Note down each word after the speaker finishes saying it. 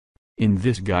In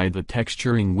this guide the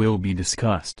texturing will be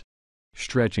discussed.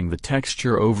 Stretching the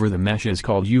texture over the mesh is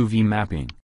called UV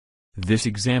mapping. This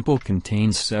example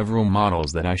contains several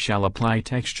models that I shall apply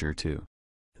texture to.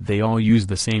 They all use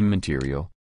the same material,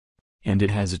 and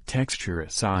it has a texture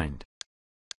assigned.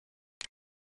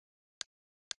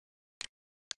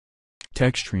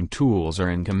 Texturing tools are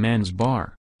in commands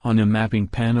bar, on a mapping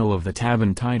panel of the tab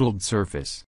Untitled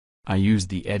Surface. I use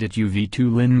the Edit UV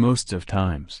tool in most of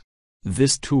times.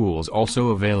 This tool is also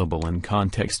available in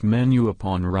context menu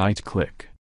upon right-click.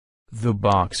 The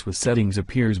box with settings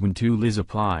appears when tool is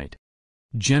applied.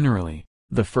 Generally,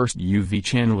 the first UV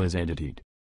channel is edited.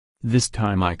 This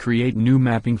time I create new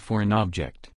mapping for an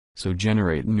object, so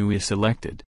Generate New is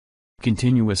selected.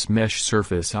 Continuous Mesh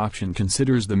Surface option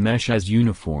considers the mesh as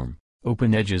uniform,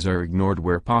 open edges are ignored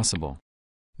where possible.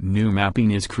 New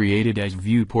mapping is created as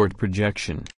viewport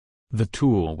projection. The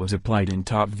tool was applied in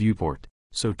top viewport,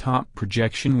 so top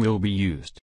projection will be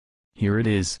used. Here it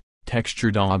is,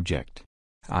 textured object.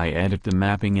 I edit the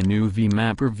mapping in UV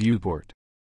Mapper viewport.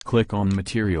 Click on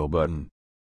Material button.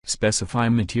 Specify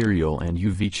material and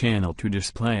UV channel to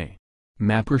display.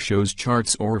 Mapper shows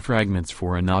charts or fragments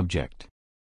for an object.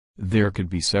 There could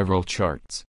be several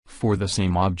charts, for the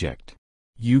same object.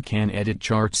 You can edit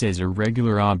charts as a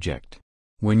regular object.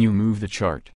 When you move the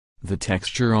chart, the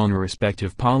texture on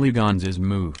respective polygons is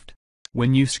moved.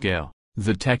 When you scale,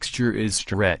 the texture is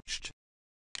stretched.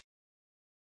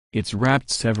 It's wrapped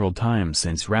several times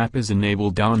since wrap is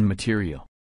enabled on material.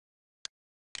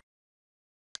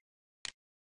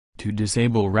 To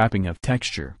disable wrapping of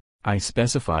texture, I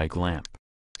specify clamp.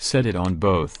 Set it on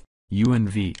both U and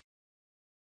V.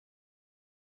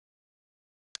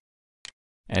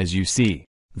 As you see,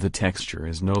 the texture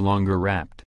is no longer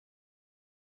wrapped.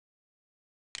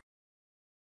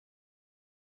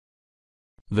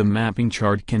 The mapping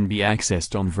chart can be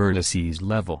accessed on vertices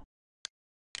level.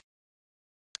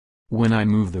 When I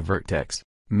move the vertex,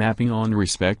 mapping on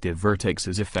respective vertex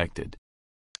is affected.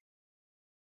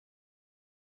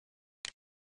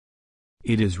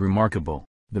 It is remarkable,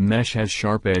 the mesh has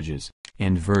sharp edges,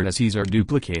 and vertices are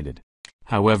duplicated.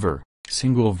 However,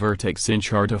 single vertex in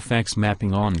chart affects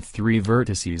mapping on 3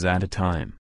 vertices at a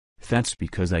time. That's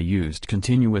because I used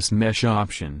continuous mesh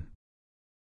option.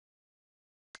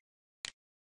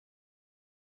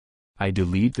 I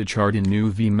delete the chart in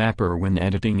UV Mapper when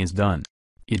editing is done.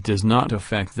 It does not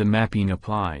affect the mapping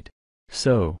applied.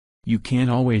 So, you can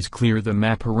always clear the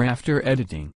mapper after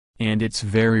editing, and it's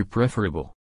very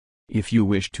preferable. If you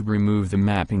wish to remove the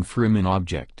mapping from an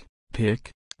object, pick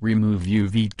Remove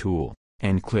UV tool,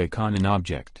 and click on an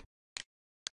object.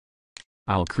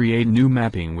 I'll create new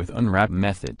mapping with unwrap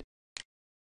method.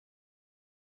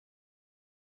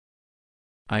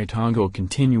 I toggle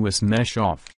continuous mesh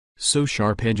off, so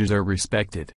sharp edges are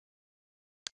respected.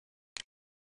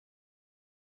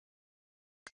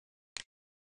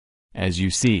 As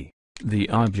you see, the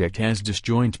object has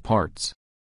disjoint parts.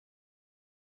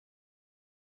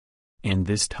 And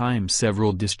this time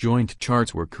several disjoint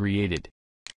charts were created.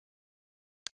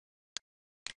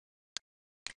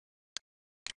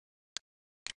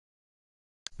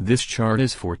 This chart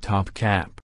is for top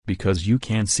cap, because you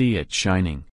can see it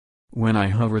shining. When I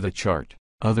hover the chart,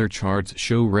 other charts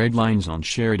show red lines on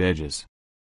shared edges.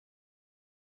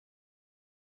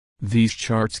 These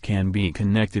charts can be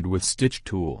connected with Stitch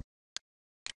tool.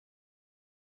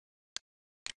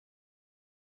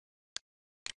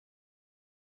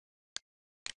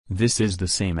 This is the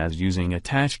same as using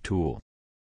Attach tool.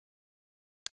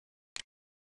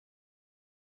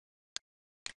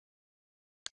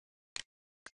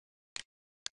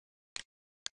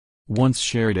 Once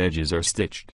shared edges are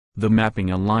stitched, the mapping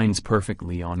aligns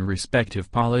perfectly on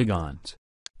respective polygons.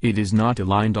 It is not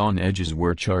aligned on edges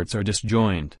where charts are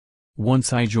disjoined.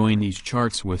 Once I join these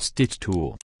charts with Stitch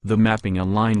tool, the mapping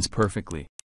aligns perfectly.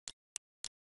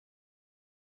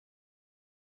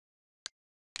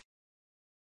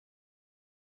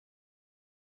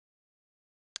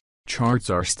 Charts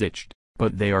are stitched,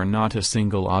 but they are not a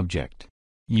single object.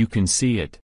 You can see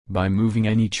it by moving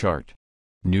any chart.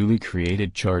 Newly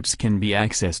created charts can be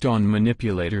accessed on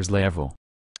manipulators level.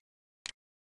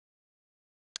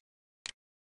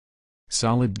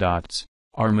 Solid dots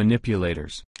are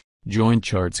manipulators. Joint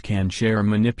charts can share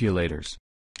manipulators.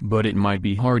 But it might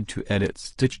be hard to edit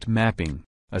stitched mapping,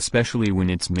 especially when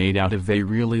it's made out of a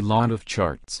really lot of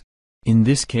charts. In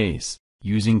this case,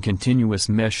 using continuous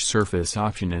mesh surface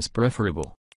option is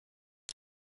preferable.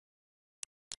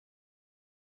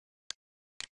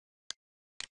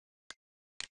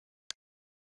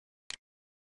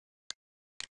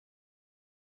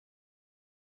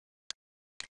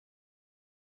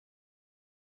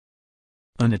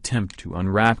 One attempt to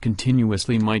unwrap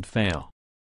continuously might fail.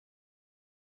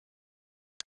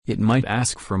 It might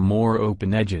ask for more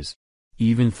open edges.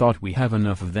 Even thought we have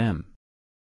enough of them.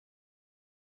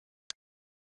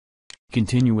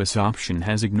 Continuous option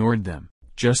has ignored them,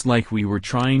 just like we were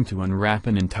trying to unwrap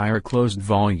an entire closed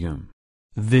volume.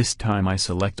 This time I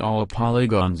select all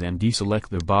polygons and deselect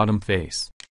the bottom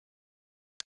face.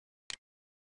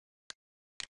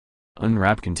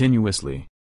 Unwrap continuously,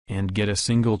 and get a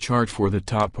single chart for the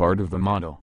top part of the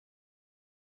model.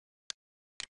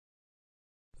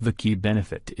 The key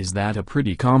benefit is that a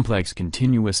pretty complex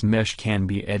continuous mesh can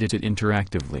be edited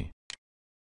interactively.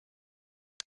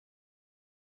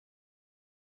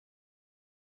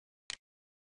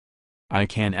 I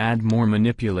can add more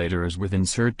manipulators with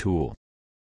Insert tool.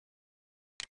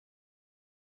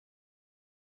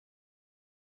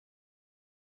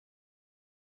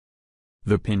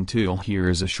 The Pin tool here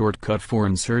is a shortcut for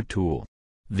Insert tool.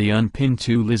 The Unpin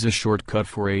tool is a shortcut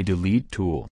for a Delete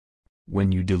tool.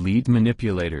 When you delete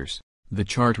manipulators, the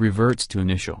chart reverts to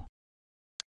initial.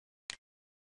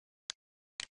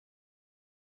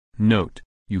 Note,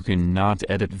 you cannot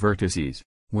edit vertices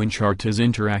when chart is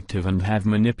interactive and have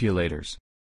manipulators.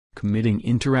 Committing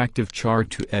interactive chart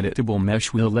to editable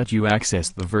mesh will let you access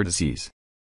the vertices.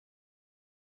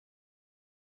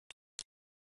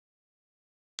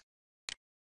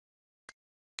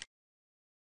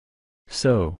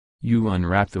 So, you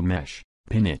unwrap the mesh,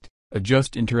 pin it,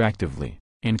 adjust interactively,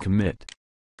 and commit.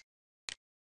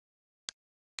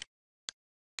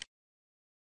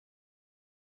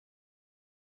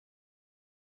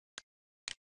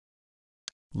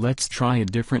 Let's try a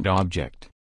different object.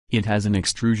 It has an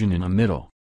extrusion in a middle,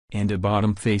 and a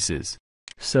bottom faces.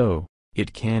 So,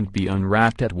 it can't be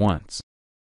unwrapped at once.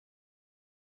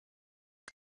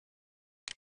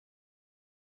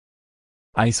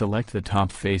 I select the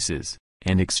top faces,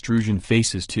 and extrusion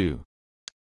faces too.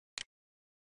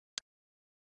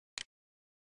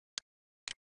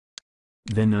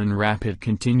 Then unwrap it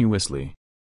continuously.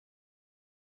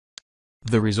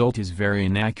 The result is very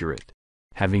inaccurate.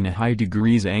 Having a high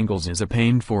degrees angles is a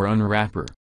pain for unwrapper.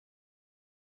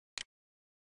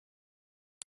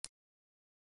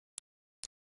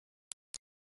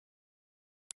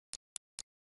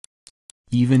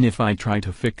 Even if I try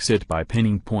to fix it by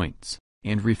pinning points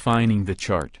and refining the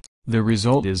chart, the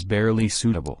result is barely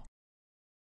suitable.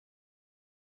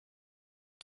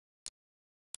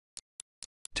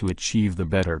 To achieve the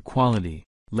better quality,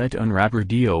 let unwrapper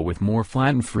deal with more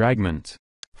flattened fragments.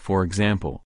 For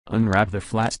example, unwrap the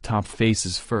flat top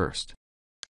faces first.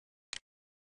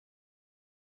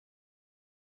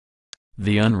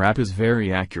 The unwrap is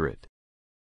very accurate.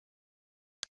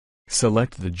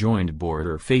 Select the joined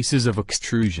border faces of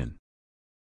extrusion.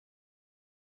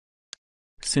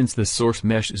 Since the source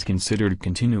mesh is considered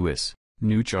continuous,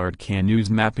 new chart can use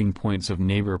mapping points of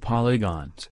neighbor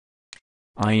polygons.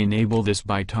 I enable this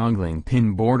by toggling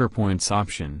Pin Border Points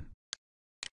option.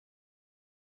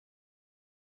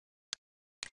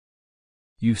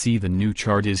 You see the new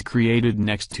chart is created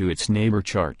next to its neighbor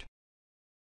chart.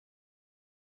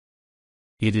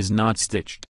 It is not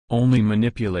stitched, only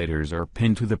manipulators are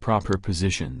pinned to the proper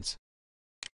positions.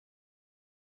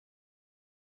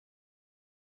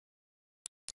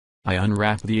 I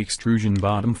unwrap the extrusion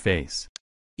bottom face.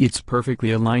 It's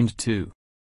perfectly aligned too.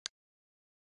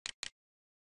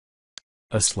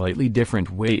 A slightly different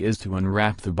way is to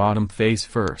unwrap the bottom face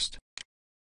first.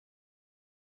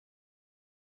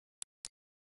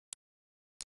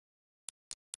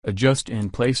 Adjust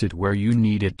and place it where you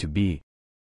need it to be.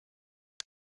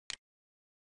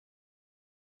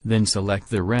 Then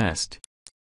select the rest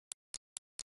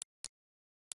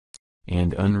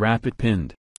and unwrap it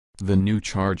pinned. The new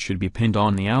chart should be pinned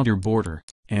on the outer border,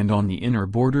 and on the inner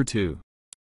border too.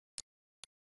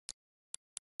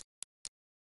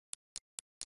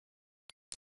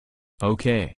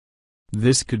 Okay.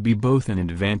 This could be both an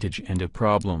advantage and a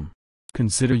problem.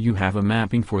 Consider you have a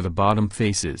mapping for the bottom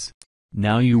faces.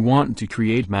 Now you want to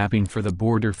create mapping for the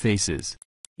border faces.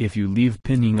 If you leave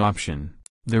pinning option,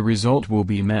 the result will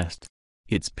be messed.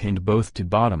 It's pinned both to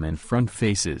bottom and front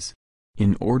faces.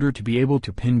 In order to be able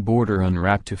to pin border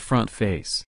unwrap to front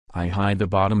face, I hide the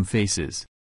bottom faces.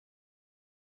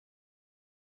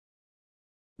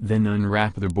 Then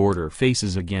unwrap the border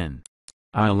faces again.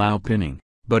 I allow pinning,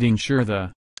 but ensure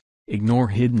the Ignore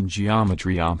Hidden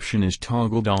Geometry option is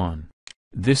toggled on.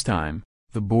 This time,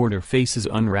 the border face is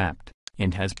unwrapped,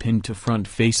 and has pinned to front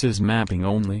faces mapping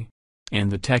only,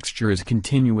 and the texture is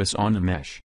continuous on the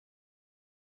mesh.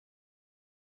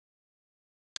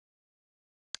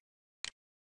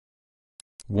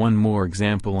 One more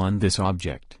example on this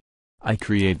object. I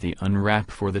create the unwrap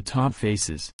for the top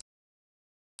faces.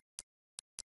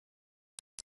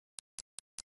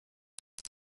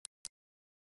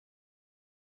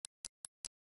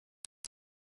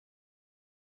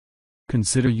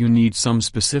 Consider you need some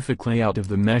specific layout of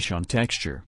the mesh on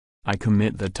texture. I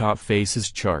commit the top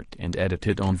faces chart and edit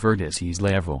it on vertices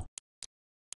level.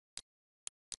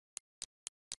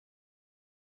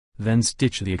 Then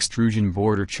stitch the extrusion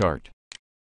border chart.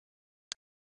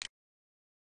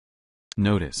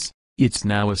 Notice, it's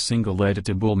now a single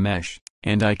editable mesh,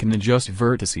 and I can adjust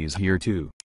vertices here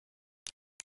too.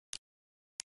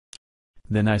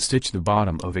 Then I stitch the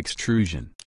bottom of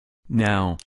extrusion.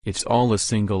 Now, it's all a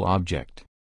single object.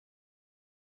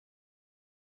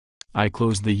 I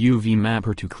close the UV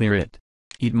mapper to clear it.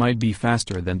 It might be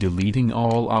faster than deleting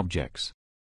all objects.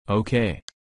 Okay.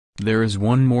 There is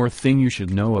one more thing you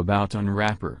should know about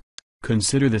Unwrapper.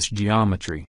 Consider this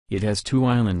geometry. It has two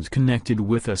islands connected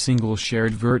with a single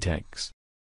shared vertex.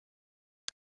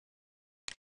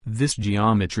 This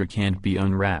geometry can't be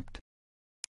unwrapped.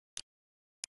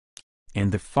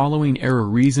 And the following error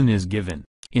reason is given: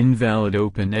 invalid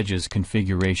open edges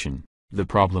configuration. The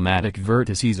problematic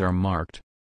vertices are marked.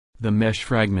 The mesh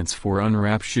fragments for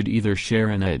unwrap should either share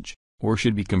an edge, or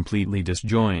should be completely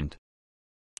disjoint.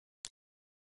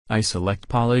 I select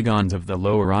polygons of the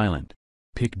lower island.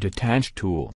 Pick Detach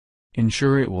tool.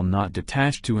 Ensure it will not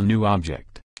detach to a new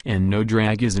object, and no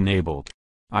drag is enabled.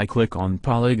 I click on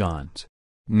polygons.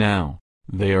 Now,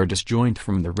 they are disjoint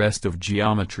from the rest of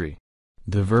geometry.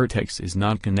 The vertex is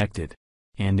not connected,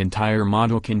 and entire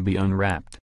model can be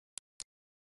unwrapped.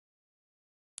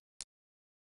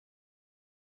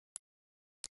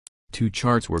 Two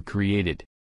charts were created.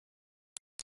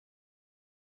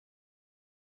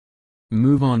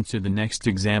 Move on to the next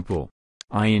example.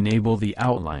 I enable the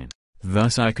outline,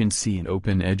 thus I can see an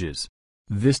open edges.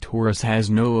 This torus has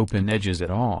no open edges at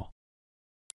all.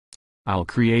 I'll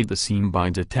create the seam by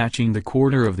detaching the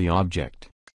quarter of the object.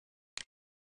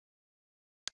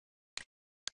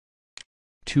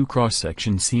 Two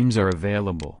cross-section seams are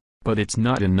available, but it's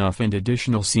not enough and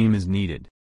additional seam is needed.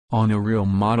 On a real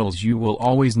models you will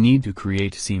always need to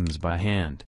create seams by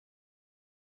hand.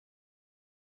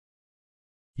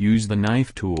 Use the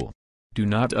knife tool. Do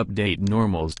not update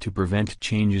normals to prevent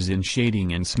changes in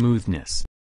shading and smoothness.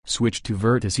 Switch to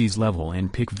vertices level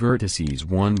and pick vertices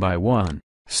one by one,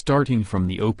 starting from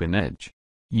the open edge.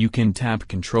 You can tap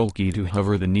Ctrl key to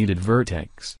hover the needed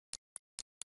vertex.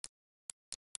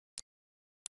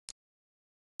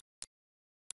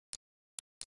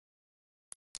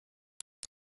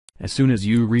 As soon as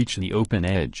you reach the open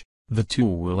edge, the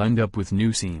tool will end up with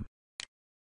new seam.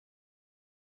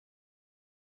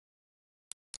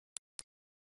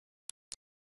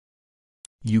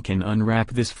 You can unwrap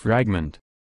this fragment.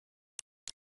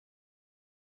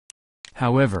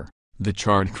 However, the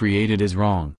chart created is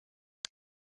wrong.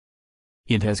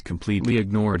 It has completely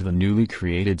ignored the newly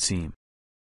created seam.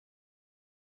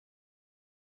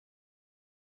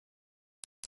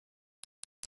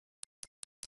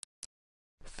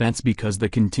 That's because the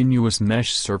continuous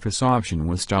mesh surface option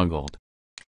was toggled.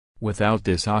 Without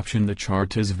this option the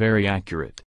chart is very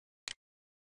accurate.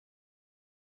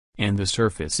 And the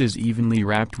surface is evenly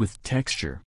wrapped with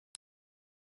texture.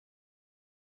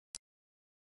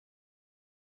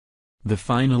 The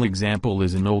final example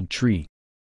is an old tree.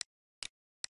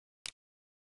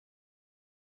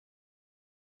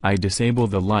 I disable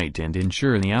the light and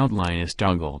ensure the outline is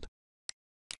toggled.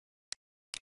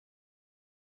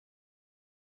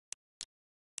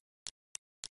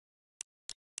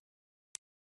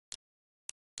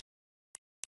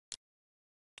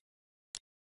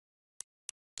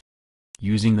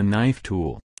 Using the knife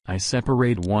tool, I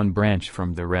separate one branch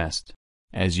from the rest.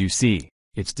 As you see,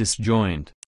 it's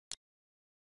disjoint.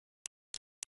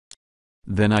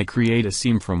 Then I create a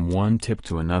seam from one tip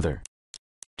to another.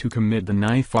 To commit the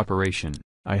knife operation,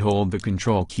 I hold the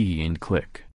Ctrl key and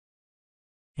click.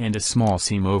 And a small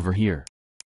seam over here.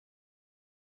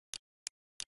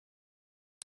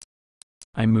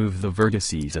 I move the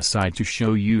vertices aside to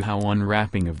show you how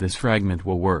unwrapping of this fragment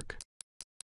will work.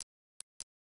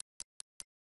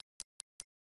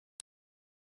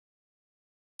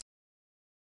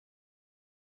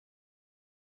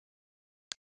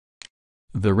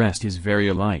 The rest is very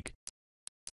alike.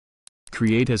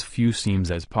 Create as few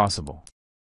seams as possible.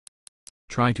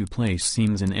 Try to place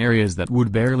seams in areas that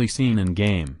would barely seen in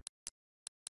game.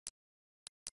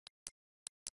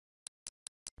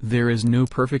 There is no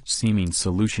perfect seaming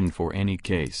solution for any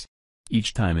case.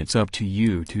 Each time it's up to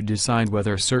you to decide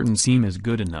whether certain seam is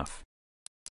good enough.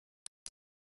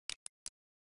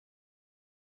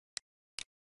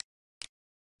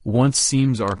 Once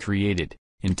seams are created,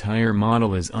 entire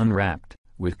model is unwrapped,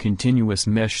 with continuous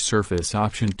mesh surface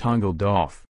option toggled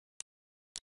off.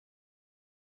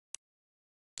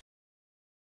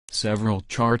 Several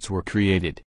charts were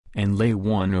created, and lay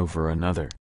one over another.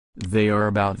 They are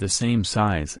about the same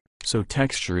size, so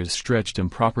texture is stretched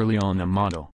improperly on the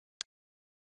model.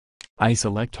 I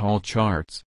select all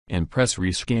charts, and press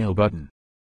Rescale button.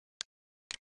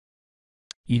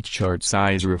 Each chart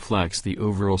size reflects the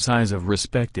overall size of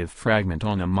respective fragment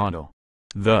on a model.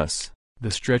 Thus,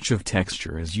 the stretch of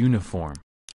texture is uniform.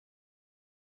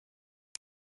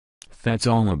 That's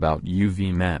all about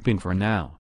UV mapping for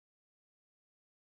now.